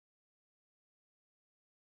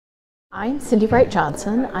I'm Cindy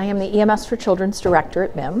Bright-Johnson. I am the EMS for Children's Director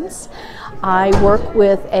at MIEMSS. I work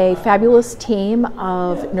with a fabulous team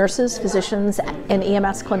of nurses, physicians, and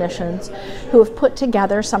EMS clinicians who have put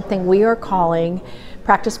together something we are calling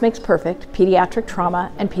Practice Makes Perfect, Pediatric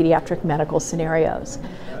Trauma and Pediatric Medical Scenarios.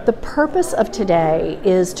 The purpose of today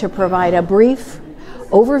is to provide a brief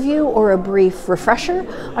overview or a brief refresher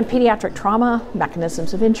on pediatric trauma,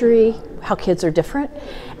 mechanisms of injury, how kids are different,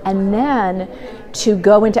 and then to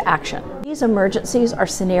go into action. These emergencies are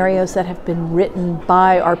scenarios that have been written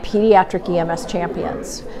by our pediatric EMS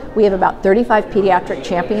champions. We have about 35 pediatric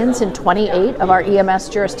champions in 28 of our EMS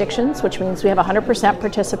jurisdictions, which means we have 100%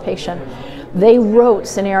 participation. They wrote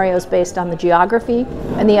scenarios based on the geography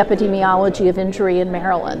and the epidemiology of injury in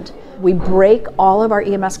Maryland. We break all of our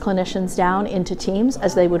EMS clinicians down into teams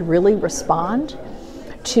as they would really respond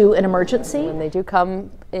to an emergency. When they do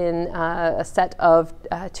come in a set of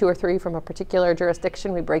 2 or 3 from a particular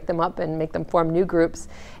jurisdiction, we break them up and make them form new groups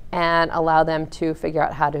and allow them to figure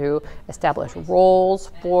out how to establish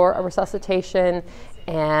roles for a resuscitation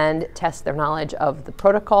and test their knowledge of the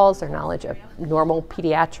protocols, their knowledge of normal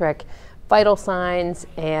pediatric vital signs,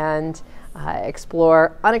 and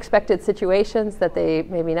explore unexpected situations that they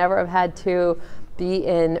maybe never have had to be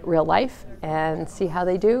in real life and see how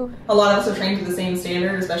they do. A lot of us are trained to the same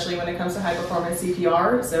standard, especially when it comes to high performance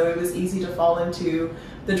CPR, so it was easy to fall into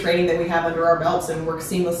the training that we have under our belts and work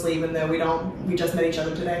seamlessly even though we just met each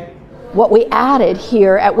other today. What we added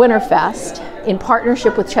here at Winterfest in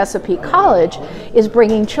partnership with Chesapeake College is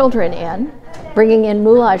bringing children in, bringing in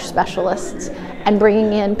moulage specialists, and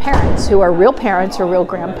bringing in parents who are real parents or real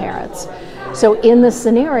grandparents. So in the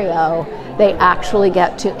scenario, they actually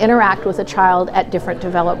get to interact with a child at different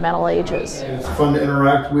developmental ages. It's fun to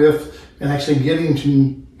interact with and actually getting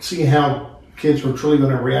to see how kids are truly going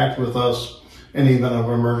to react with us in the event of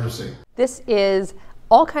an emergency. This is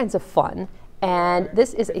all kinds of fun, and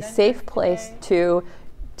this is a safe place to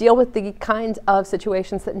deal with the kinds of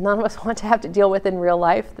situations that none of us want to have to deal with in real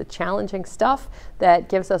life, the challenging stuff that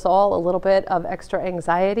gives us all a little bit of extra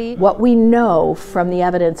anxiety. What we know from the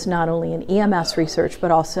evidence, not only in EMS research, but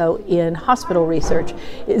also in hospital research,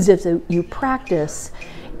 is if you practice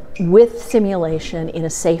with simulation in a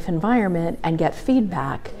safe environment and get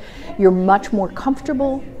feedback, you're much more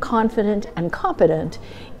comfortable, confident, and competent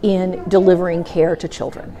in delivering care to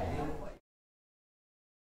children.